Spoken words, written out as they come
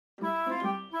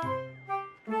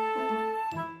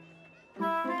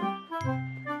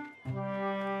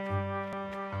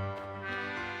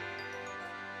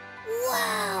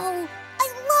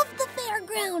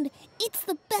It's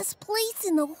the best place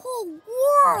in the whole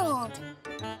world.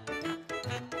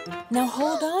 Now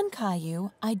hold on,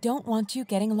 Caillou. I don't want you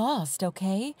getting lost,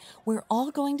 okay? We're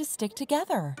all going to stick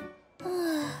together.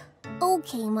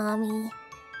 Okay, Mommy.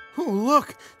 Oh,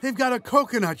 look, they've got a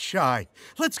coconut shy.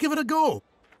 Let's give it a go.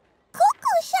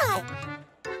 Cocoa shy.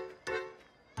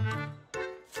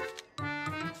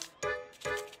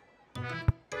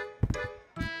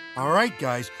 All right,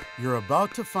 guys, you're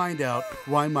about to find out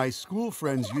why my school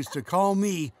friends used to call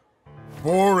me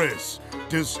Boris,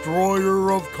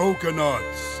 Destroyer of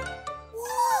Coconuts.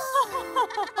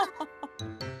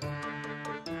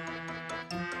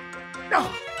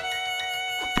 Oh.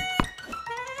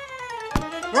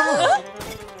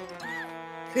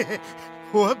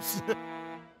 Whoops.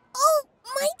 Oh,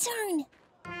 my turn.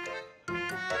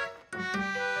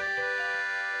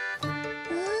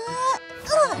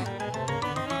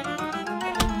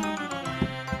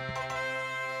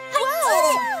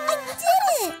 I did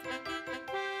it!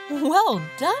 Well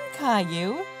done,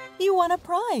 Caillou. You won a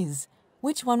prize.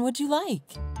 Which one would you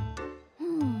like?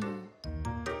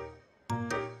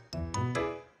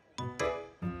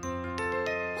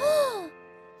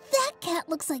 That cat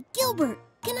looks like Gilbert.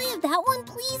 Can I have that one,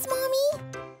 please, Mommy?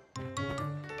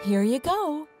 Here you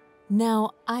go.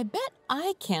 Now, I bet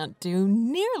I can't do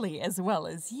nearly as well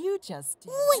as you just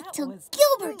did. Wait till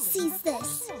Gilbert sees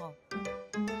this.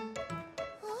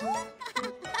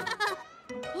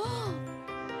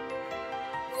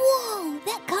 Whoa,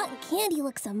 that cotton candy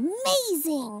looks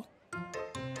amazing.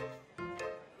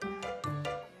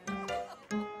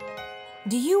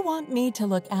 Do you want me to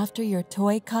look after your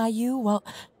toy, Caillou? Well,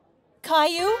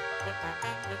 Caillou?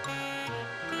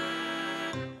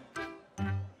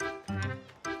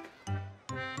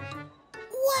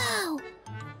 Wow!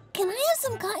 Can I have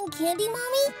some cotton candy,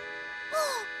 Mommy?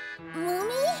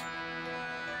 Mommy?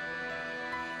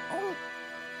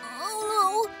 Oh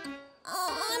no!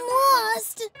 I'm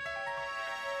lost!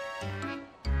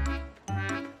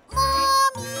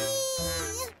 Mommy!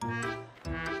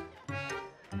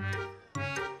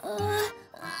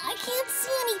 I can't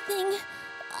see anything.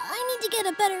 I need to get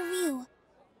a better view.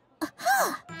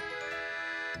 Aha!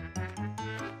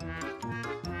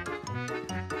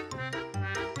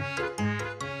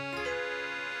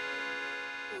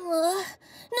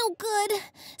 No good.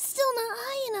 Still not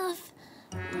high enough.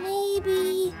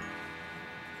 Maybe...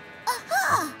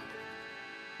 Aha!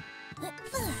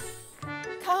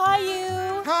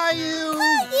 Caillou! Caillou!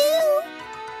 Caillou!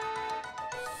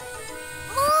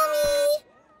 Mommy!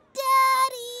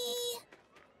 Daddy!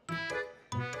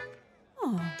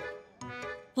 Oh.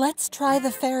 Let's try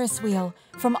the Ferris wheel.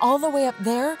 From all the way up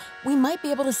there, we might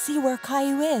be able to see where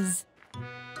Caillou is.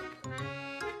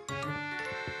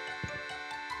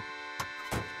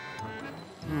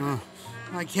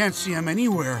 I can't see him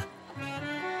anywhere.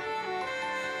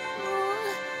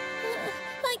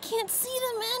 I can't see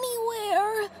them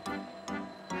anywhere.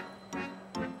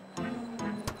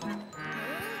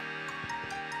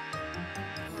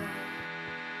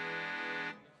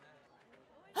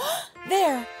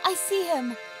 There, I see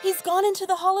him. He's gone into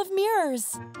the Hall of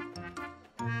Mirrors.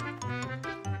 Mommy!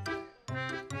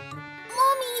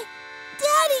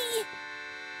 Daddy!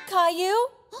 Caillou?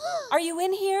 Are you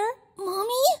in here?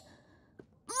 Mommy?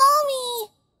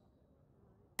 Mommy!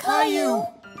 Caillou!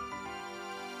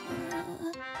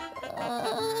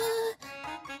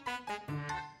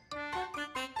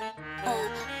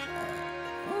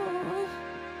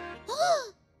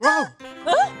 Whoa!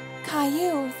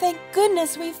 Caillou, thank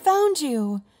goodness we found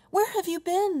you. Where have you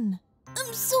been?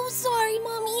 I'm so sorry,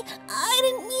 Mommy. I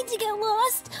didn't mean to get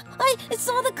lost. I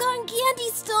saw the cotton candy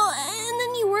store, and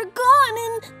then you were gone,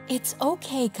 and... It's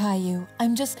okay, Caillou.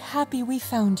 I'm just happy we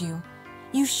found you.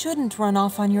 You shouldn't run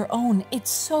off on your own.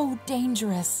 It's so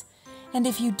dangerous. And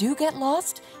if you do get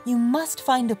lost, you must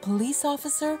find a police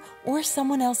officer or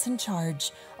someone else in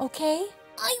charge, okay?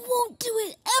 I won't do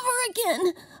it ever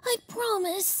again. I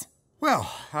promise.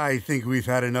 Well, I think we've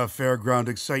had enough fairground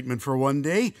excitement for one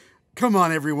day. Come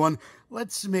on, everyone.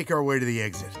 Let's make our way to the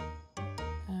exit.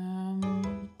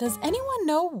 Does anyone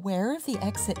know where the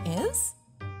exit is?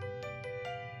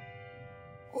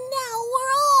 Now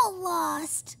we're all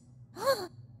lost.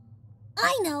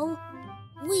 I know.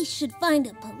 We should find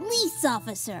a police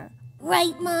officer.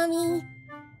 Right, Mommy?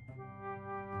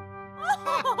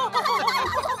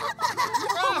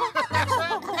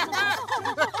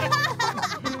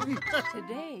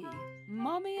 Today,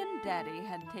 Mommy and Daddy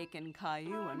had taken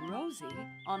Caillou and Rosie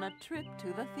on a trip to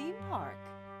the theme park.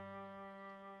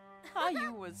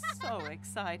 Caillou was so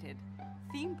excited.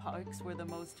 Theme parks were the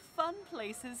most fun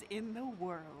places in the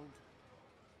world.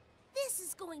 This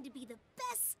is going to be the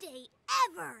best day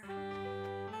ever!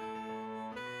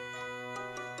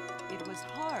 It was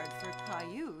hard for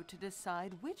Caillou to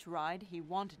decide which ride he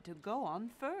wanted to go on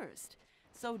first,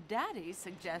 so Daddy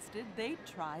suggested they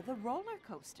try the roller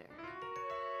coaster.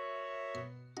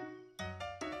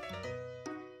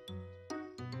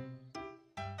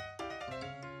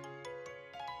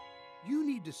 You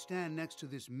need to stand next to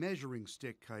this measuring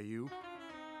stick, Caillou.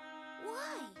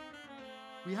 Why?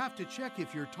 We have to check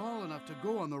if you're tall enough to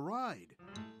go on the ride.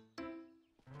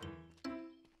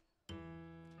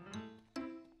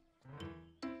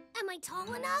 Am I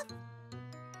tall enough?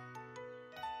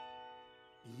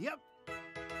 Yep.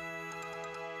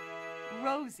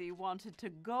 Rosie wanted to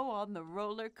go on the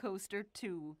roller coaster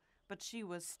too, but she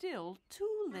was still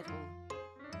too little.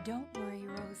 Don't worry,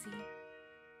 Rosie.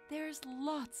 There's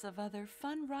lots of other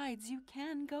fun rides you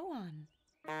can go on.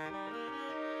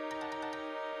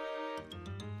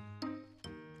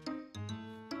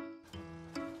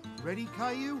 Ready,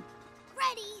 Caillou?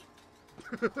 Ready.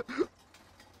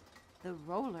 The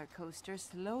roller coaster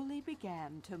slowly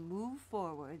began to move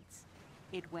forwards.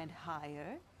 It went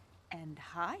higher and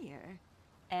higher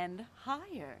and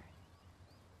higher.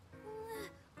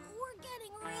 We're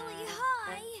getting really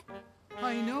high.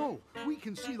 I know. We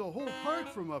can see the whole park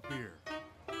from up here.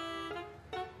 I'm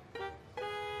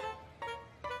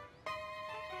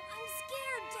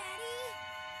scared, Daddy.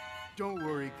 Don't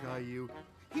worry, Caillou.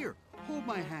 Here, hold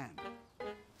my hand.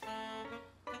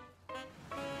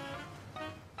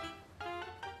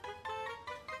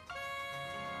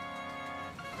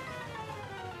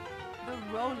 The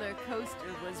roller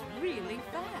coaster was really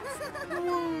fast.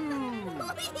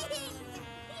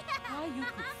 Caillou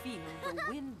could feel the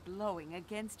wind blowing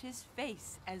against his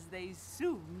face as they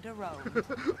zoomed around. This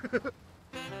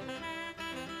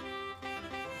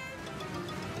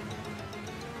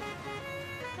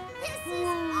is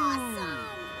awesome!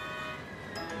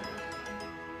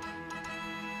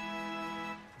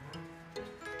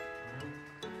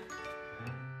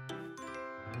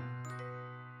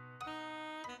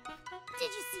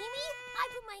 Did you see me? I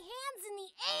put my hands in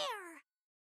the air.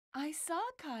 I saw,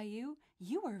 Caillou.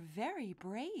 You were very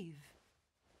brave.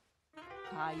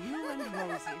 Caillou and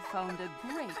Rosie found a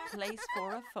great place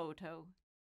for a photo.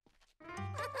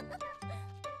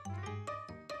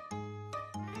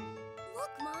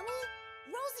 Look, Mommy.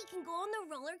 Rosie can go on the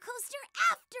roller coaster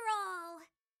after all.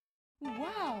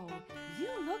 Wow, you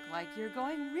look like you're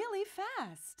going really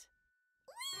fast.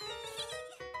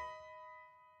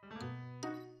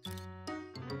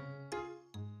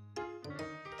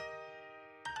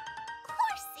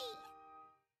 Horsey!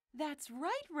 That's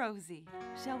right, Rosie.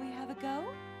 Shall we have a go?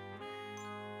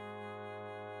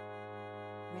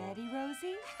 Ready,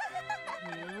 Rosie?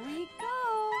 Here we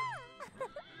go.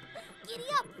 Giddy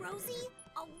up, Rosie.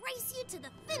 I'll race you to the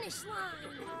finish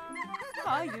line.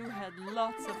 Caillou had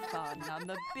lots of fun on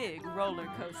the big roller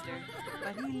coaster,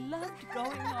 but he loved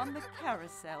going on the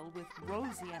carousel with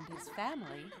Rosie and his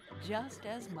family just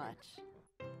as much.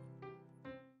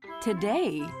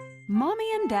 Today,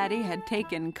 Mommy and Daddy had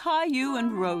taken Caillou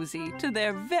and Rosie to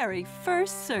their very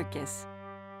first circus.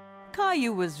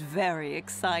 Caillou was very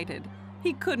excited.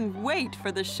 He couldn't wait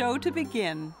for the show to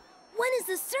begin. When is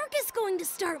the circus going to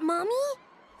start, Mommy?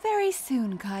 Very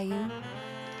soon, Caillou.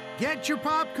 Get your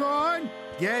popcorn.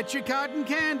 Get your cotton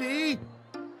candy.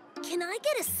 Can I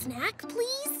get a snack,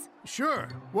 please? Sure.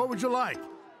 What would you like?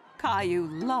 Caillou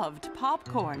loved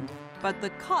popcorn, but the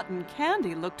cotton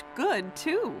candy looked good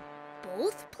too.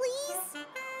 Both, please?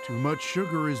 Too much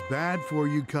sugar is bad for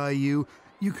you, Caillou.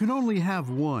 You can only have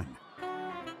one.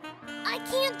 I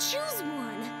can't choose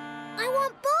one. I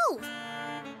want both.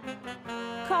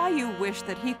 Caillou wished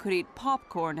that he could eat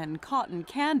popcorn and cotton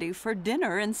candy for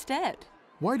dinner instead.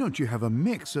 Why don't you have a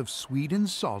mix of sweet and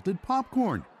salted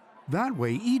popcorn? That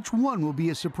way, each one will be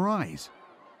a surprise.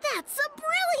 That's a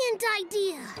brilliant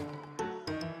idea.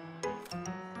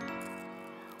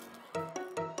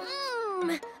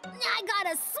 I got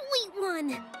a sweet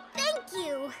one. Thank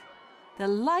you. The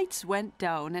lights went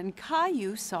down and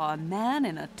Caillou saw a man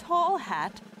in a tall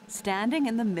hat standing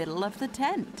in the middle of the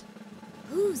tent.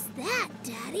 Who's that,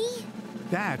 Daddy?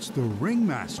 That's the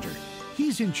ringmaster.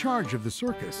 He's in charge of the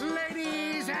circus.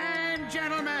 Ladies and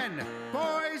gentlemen,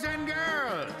 boys and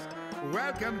girls,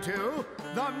 welcome to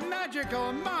the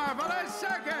magical, marvelous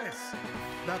circus.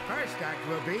 The first act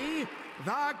will be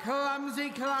the Clumsy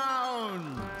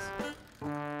Clowns.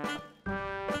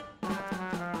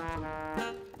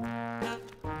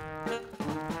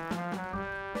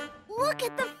 Look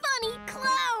at the funny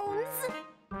clowns!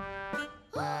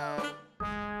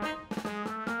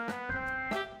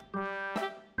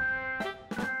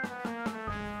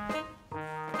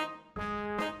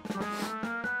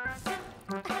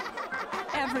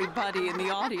 Everybody in the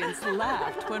audience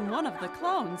laughed when one of the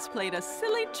clowns played a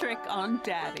silly trick on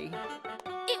Daddy.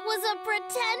 It was a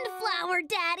pretend flower,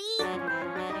 Daddy!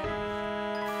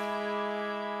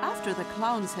 After the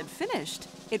clowns had finished,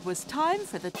 it was time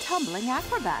for the tumbling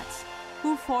acrobats,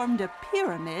 who formed a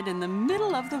pyramid in the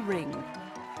middle of the ring.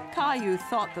 Caillou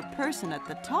thought the person at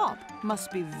the top must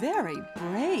be very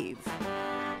brave.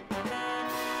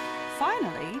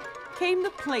 Finally came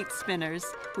the plate spinners,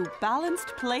 who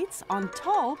balanced plates on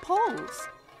tall poles.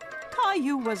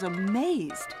 Caillou was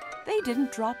amazed. They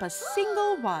didn't drop a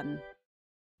single one.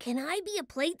 Can I be a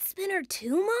plate spinner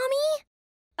too, Mommy?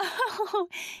 Oh,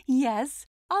 yes.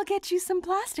 I'll get you some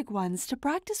plastic ones to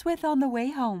practice with on the way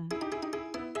home.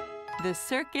 The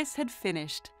circus had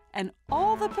finished, and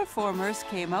all the performers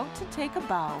came out to take a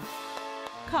bow.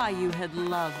 Caillou had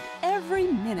loved every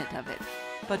minute of it,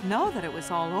 but now that it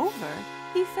was all over,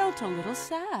 he felt a little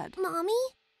sad. Mommy,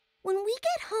 when we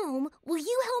get home, will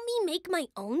you help me make my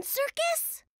own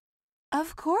circus?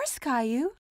 Of course,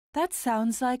 Caillou. That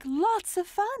sounds like lots of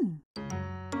fun.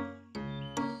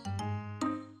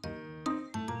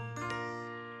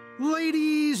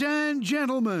 Ladies and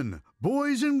gentlemen,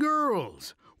 boys and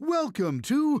girls, welcome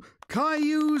to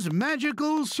Caillou's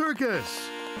Magical Circus.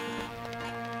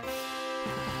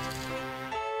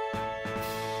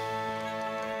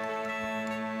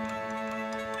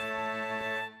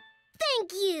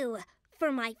 Thank you!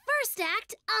 For my first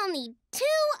act, I'll need 2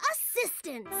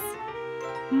 assistants.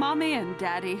 Mommy and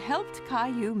Daddy helped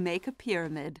Caillou make a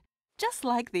pyramid, just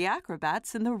like the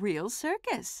acrobats in the real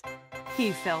circus.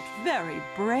 He felt very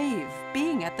brave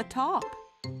being at the top.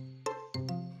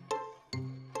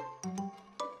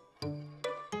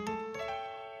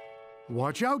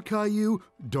 Watch out, Caillou.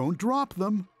 Don't drop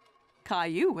them.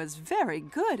 Caillou was very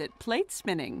good at plate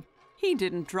spinning. He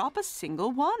didn't drop a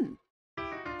single one,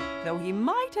 though he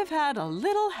might have had a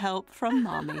little help from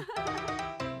Mommy.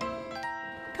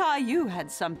 Caillou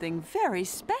had something very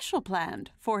special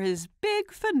planned for his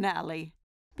big finale.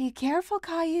 Be careful,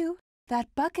 Caillou.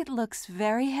 That bucket looks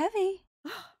very heavy.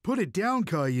 Put it down,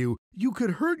 Caillou. You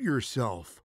could hurt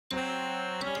yourself. Look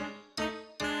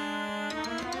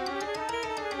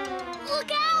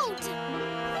out!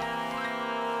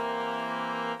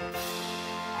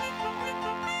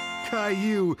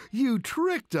 Caillou, you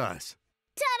tricked us.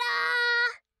 Ta-da!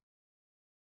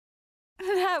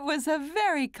 That was a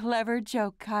very clever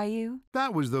joke, Caillou.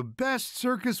 That was the best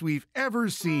circus we've ever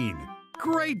seen.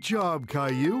 Great job,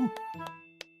 Caillou.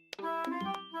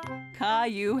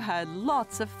 Caillou had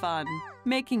lots of fun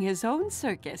making his own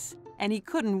circus, and he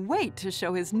couldn't wait to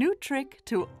show his new trick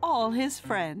to all his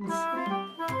friends.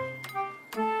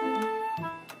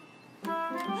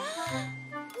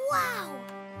 Wow!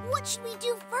 What should we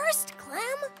do first,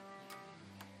 Clem?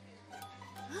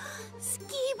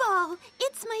 Skee-ball!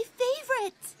 It's my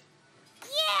favorite!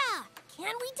 Yeah!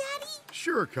 Can we, Daddy?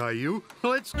 Sure, Caillou.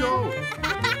 Let's go.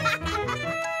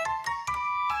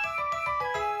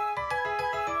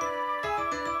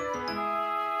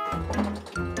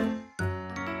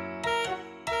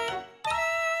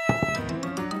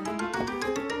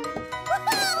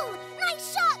 Woohoo! Nice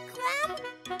shot, Clem!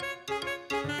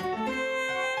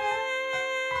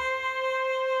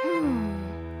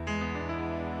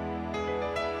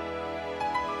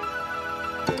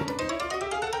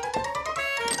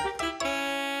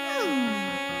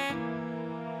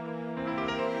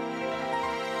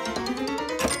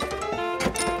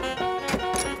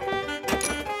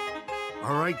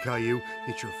 All right, Caillou.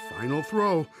 It's your final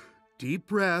throw. Deep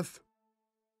breath.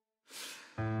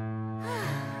 All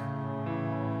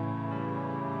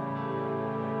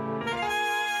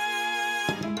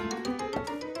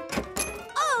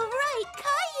right,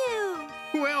 Caillou!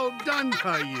 Well done,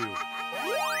 Caillou.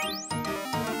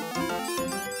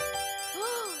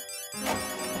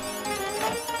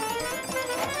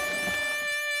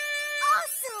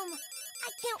 Awesome! I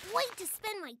can't wait to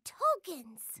spend my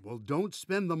tokens. Well, don't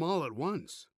spend them all at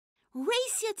once.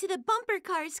 Race you to the bumper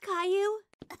cars, Caillou.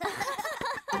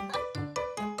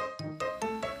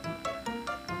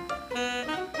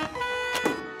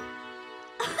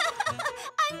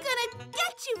 I'm gonna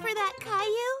get you for that,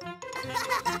 Caillou.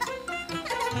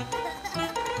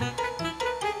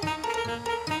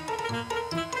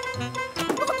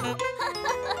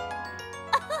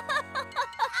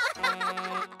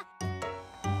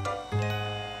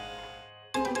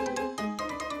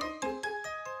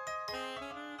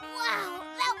 Wow,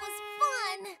 that was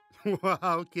fun.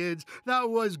 Wow, kids, that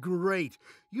was great.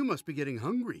 You must be getting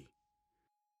hungry.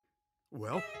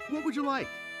 Well, what would you like?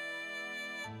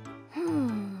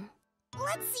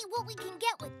 Let's see what we can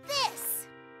get with this.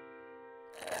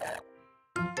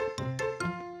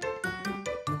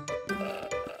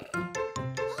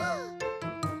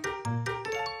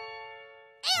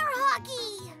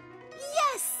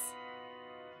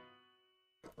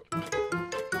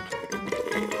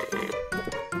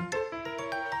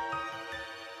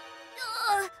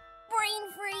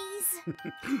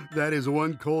 That is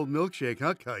one cold milkshake,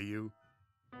 huh, Caillou?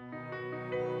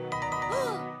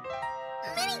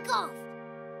 Mini golf!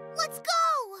 Let's go!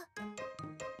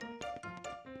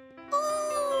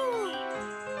 Ooh!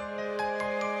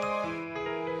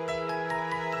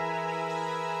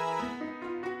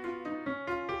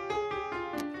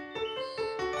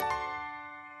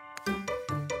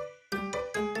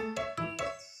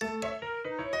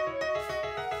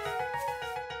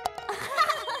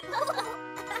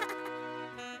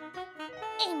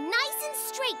 Aim nice and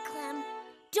straight, Clem.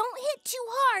 Don't hit too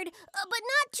hard, but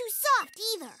not too soft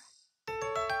either.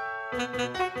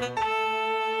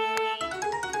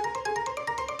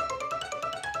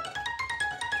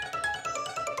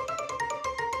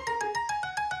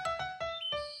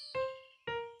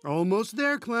 Almost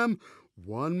there, Clem.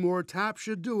 One more tap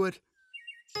should do it.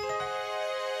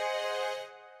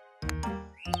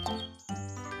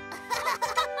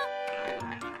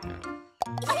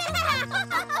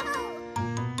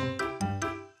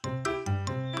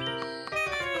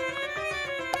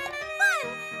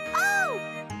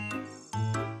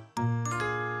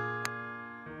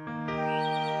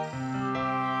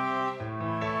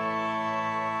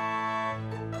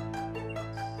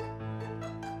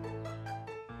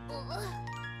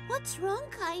 What's wrong,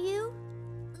 Caillou?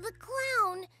 The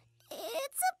clown.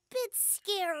 It's a bit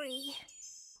scary.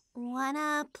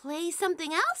 Wanna play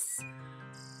something else?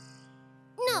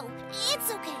 No,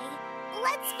 it's okay.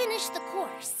 Let's finish the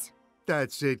course.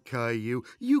 That's it, Caillou.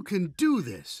 You can do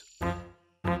this.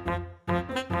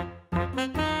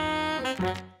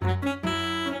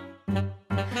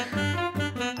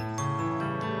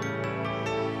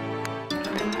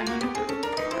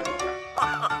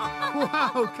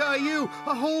 Wow, Caillou,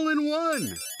 a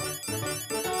hole-in-one!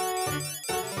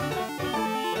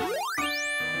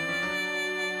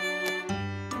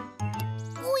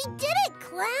 We did it,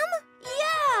 Clem!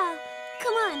 Yeah!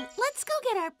 Come on, let's go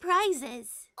get our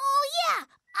prizes. Oh, yeah!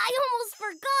 I almost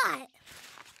forgot!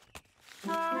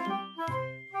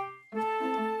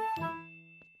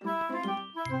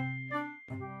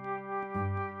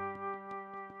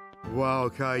 Wow,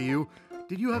 Caillou,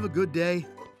 did you have a good day?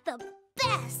 The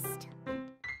best!